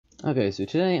Okay, so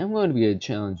today I'm going to be a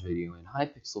challenge video in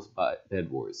Hypixel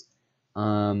Bedwars.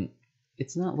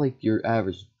 It's not like your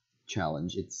average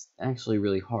challenge. It's actually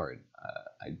really hard,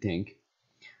 I think.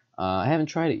 I haven't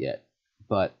tried it yet,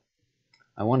 but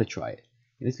I want to try it.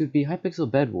 And it's going to be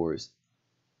Hypixel Bedwars,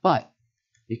 but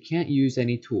you can't use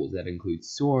any tools. That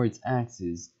includes swords,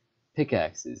 axes,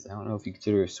 pickaxes. I don't know if you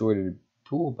consider a sword a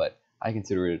tool, but I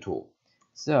consider it a tool.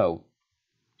 So,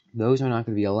 those are not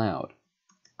going to be allowed.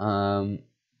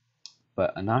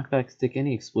 But a knockback stick,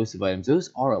 any explosive items,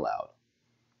 those are allowed.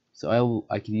 So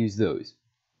I can use those.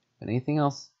 But anything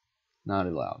else, not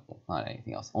allowed. Well, not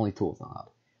anything else. Only tools not allowed.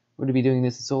 We're gonna be doing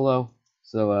this solo.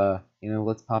 So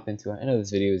let's pop into it. I know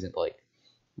this video isn't like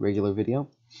regular video,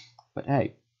 but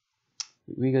hey,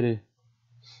 we gotta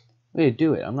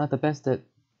do it. I'm not the best at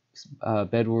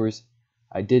Bed Wars.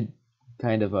 I did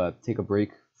kind of take a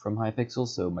break from Hypixel,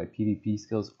 so my PvP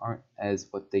skills aren't as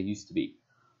what they used to be.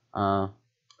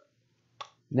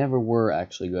 Never were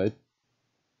actually good.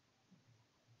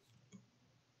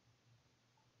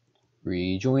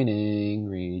 Rejoining.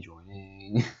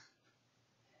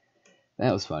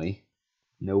 That was funny.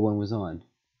 No one was on.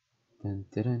 Dun,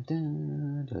 dun,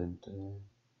 dun, dun, dun.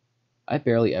 I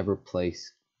barely ever play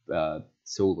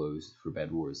solos for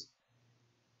Bed Wars.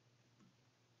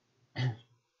 Are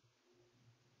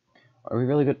we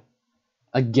really good?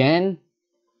 Again?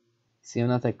 See, I'm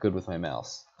not that good with my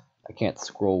mouse. I can't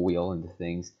scroll wheel into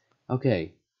things.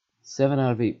 Okay, 7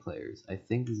 out of 8 players. I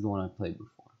think this is the one I played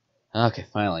before. Okay,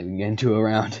 finally, we can get into a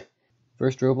round.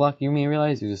 First roadblock, you may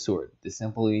realize there's a sword. To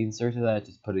simply insert that,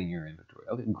 just put it in your inventory.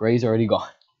 Okay, Gray's already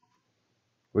gone.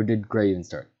 Where did Gray even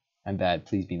start? I'm bad,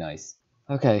 please be nice.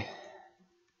 Okay.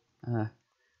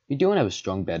 We don't have a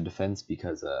strong bed defense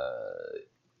because,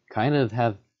 kind of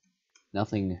have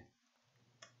nothing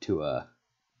to,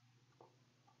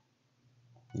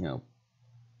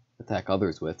 attack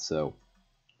others with, so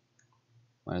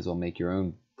might as well make your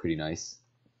own pretty nice.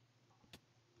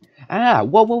 Ah!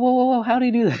 Whoa! How do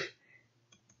you do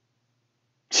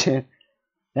that?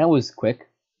 That was quick.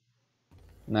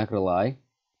 I'm not gonna lie.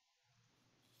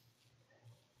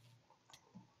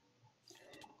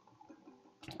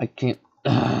 I can't.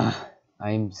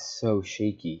 I'm so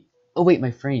shaky. Oh wait, my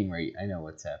frame rate. I know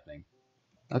what's happening.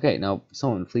 Okay, now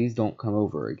someone please don't come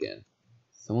over again.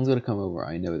 Someone's gonna come over.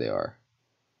 I know they are.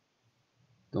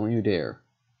 Don't you dare.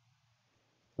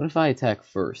 What if I attack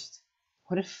first?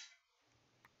 What if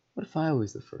I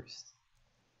was the first?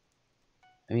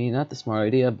 I mean, not the smart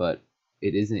idea, but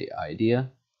it is an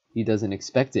idea. He doesn't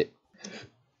expect it.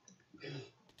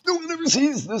 No one ever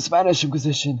sees the Spanish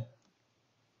Inquisition.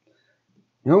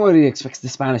 Nobody expects the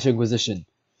Spanish Inquisition.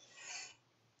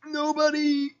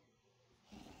 Nobody.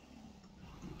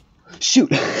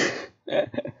 Shoot.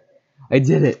 I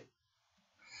did it.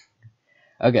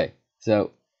 Okay,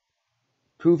 so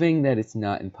proving that it's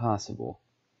not impossible.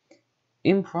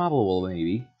 Improbable,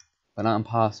 maybe, but not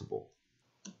impossible.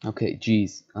 Okay,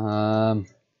 geez. I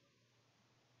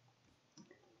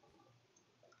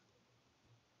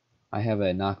have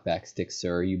a knockback stick,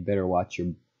 sir. You better watch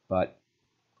your butt.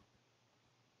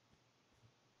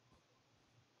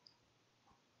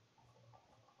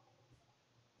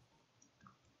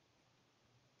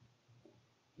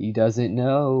 He doesn't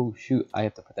know. Shoot, I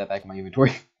have to put that back in my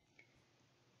inventory.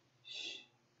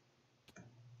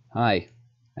 Hi.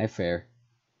 Hi, fair.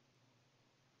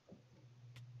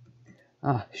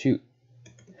 Ah, shoot.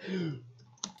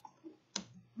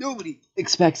 Nobody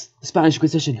expects the Spanish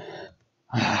Inquisition.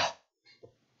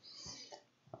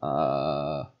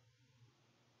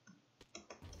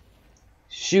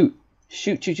 Shoot.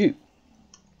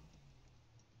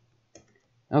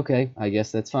 Okay, I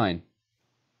guess that's fine.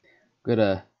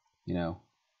 Gotta,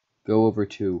 go over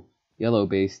to yellow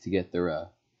base to get their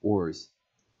ores.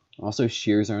 Also,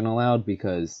 shears aren't allowed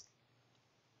because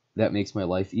that makes my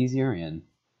life easier, and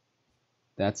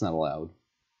that's not allowed.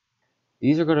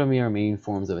 These are going to be our main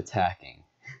forms of attacking.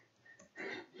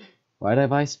 Why did I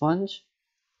buy Sponge?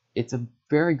 It's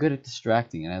very good at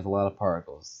distracting and has a lot of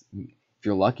particles. If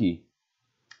you're lucky,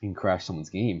 you can crash someone's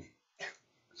game.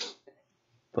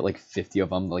 But like 50 of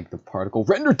them, like the particle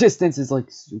render distance is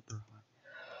like super high.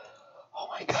 Oh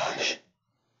my gosh.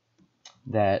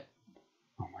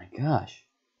 Oh my gosh.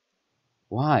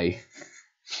 Why?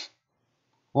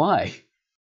 Why?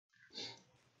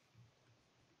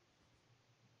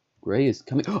 Gray is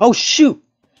coming. Oh, shoot!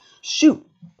 Shoot!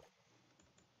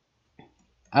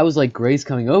 I was like, Gray's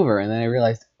coming over, and then I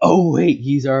realized, oh, wait,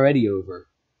 he's already over.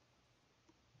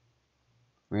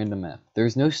 Random map.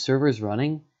 There's no servers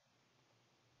running?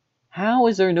 How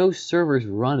is there no servers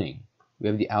running? We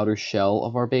have the outer shell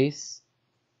of our base,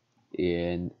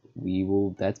 and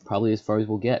that's probably as far as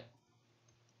we'll get.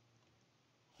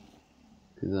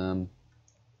 Because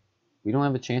we don't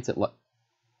have a chance at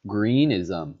green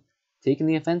is taking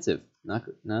the offensive. Not.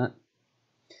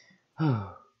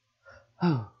 I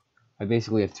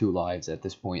basically have 2 lives at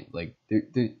this point. Like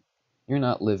you're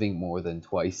not living more than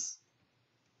twice.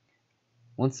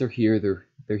 Once they're here,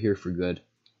 they're here for good.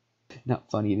 Not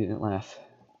funny. He didn't laugh.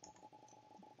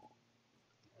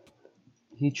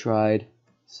 He tried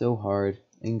so hard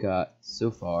and got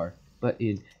so far, but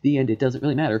in the end, it doesn't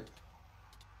really matter.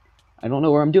 I don't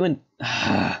know where I'm doing.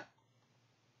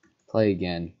 Play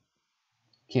again.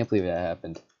 Can't believe that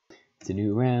happened. It's a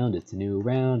new round. It's a new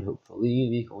round. Hopefully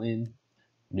we can win.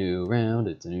 New round.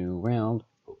 It's a new round.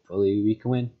 Hopefully we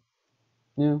can win.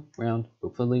 New round.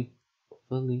 Hopefully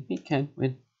we can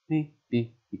win.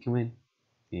 Maybe we can win.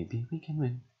 Maybe we can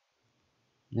win.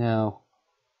 Now,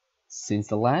 since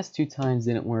the last 2 times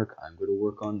didn't work, I'm going to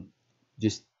work on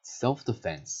just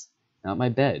self-defense. Not my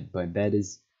bed. My bed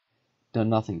has done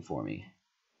nothing for me.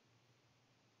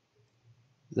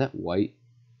 Is that white?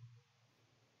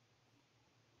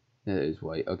 That is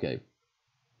white. Okay.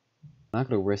 I'm not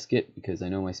going to risk it because I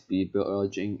know my speed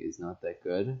dodging is not that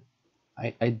good.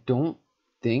 I don't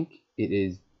think it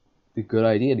is a good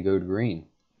idea to go to green.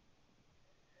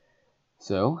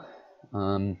 So,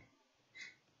 I'm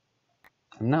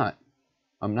not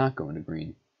going to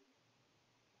green.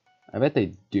 I bet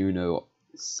they do know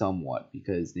somewhat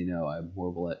because they know I'm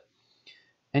horrible at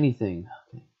anything.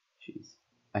 Okay, jeez.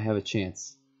 I have a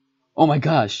chance. Oh my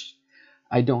gosh!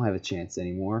 I don't have a chance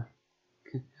anymore.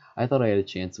 I thought I had a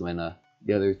chance when the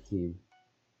other team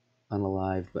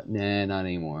unalived, but nah, not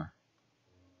anymore.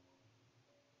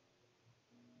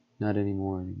 Not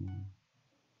anymore.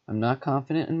 I'm not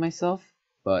confident in myself,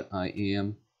 but I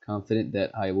am confident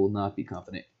that I will not be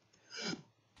confident.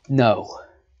 No.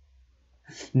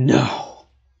 No.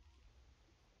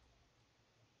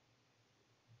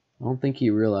 I don't think he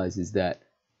realizes that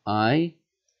I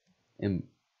am...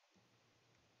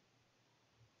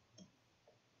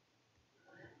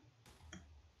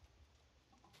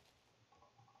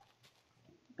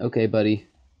 Okay, buddy.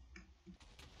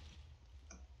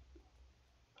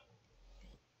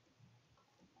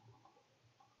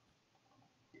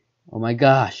 Oh my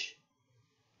gosh.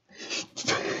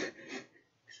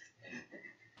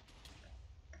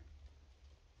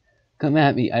 Come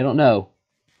at me. I don't know.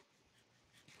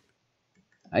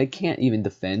 I can't even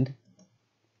defend.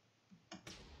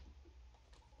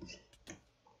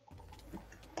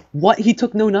 What? He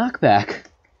took no knockback.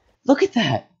 Look at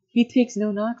that. He takes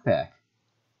no knockback.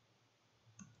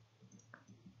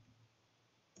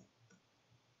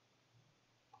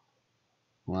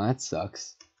 Well, that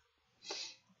sucks.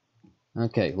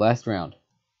 Okay, last round.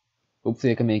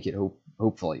 Hopefully I can make it.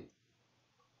 Hopefully.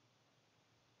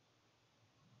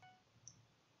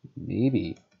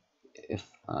 Maybe if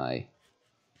I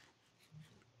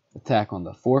attack on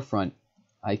the forefront,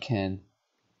 I can...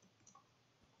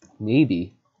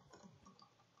 Maybe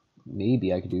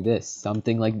I could do this.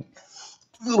 Something like...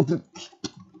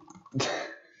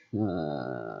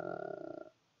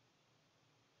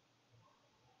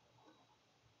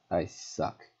 I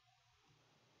suck.